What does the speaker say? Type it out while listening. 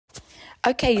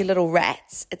Okay, you little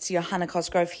rats, it's Johanna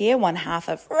Cosgrove here, one half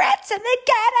of Rats in the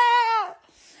Gutter.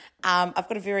 I've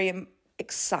got a very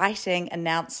exciting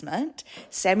announcement.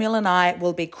 Samuel and I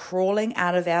will be crawling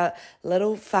out of our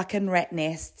little fucking rat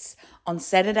nests on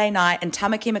Saturday night in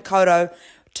Tamaki Makaurau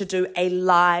to do a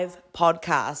live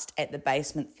podcast at the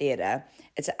Basement Theatre.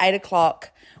 It's at 8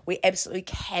 o'clock. We absolutely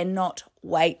cannot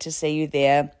wait to see you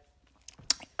there.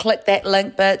 Click that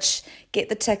link, bitch. Get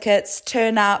the tickets.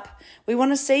 Turn up. We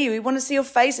want to see you. We want to see your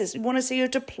faces. We want to see your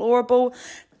deplorable,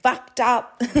 fucked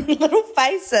up little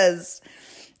faces.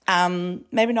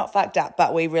 Maybe not fucked up,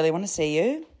 but we really want to see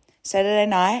you. Saturday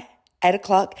night, 8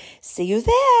 o'clock. See you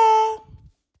there.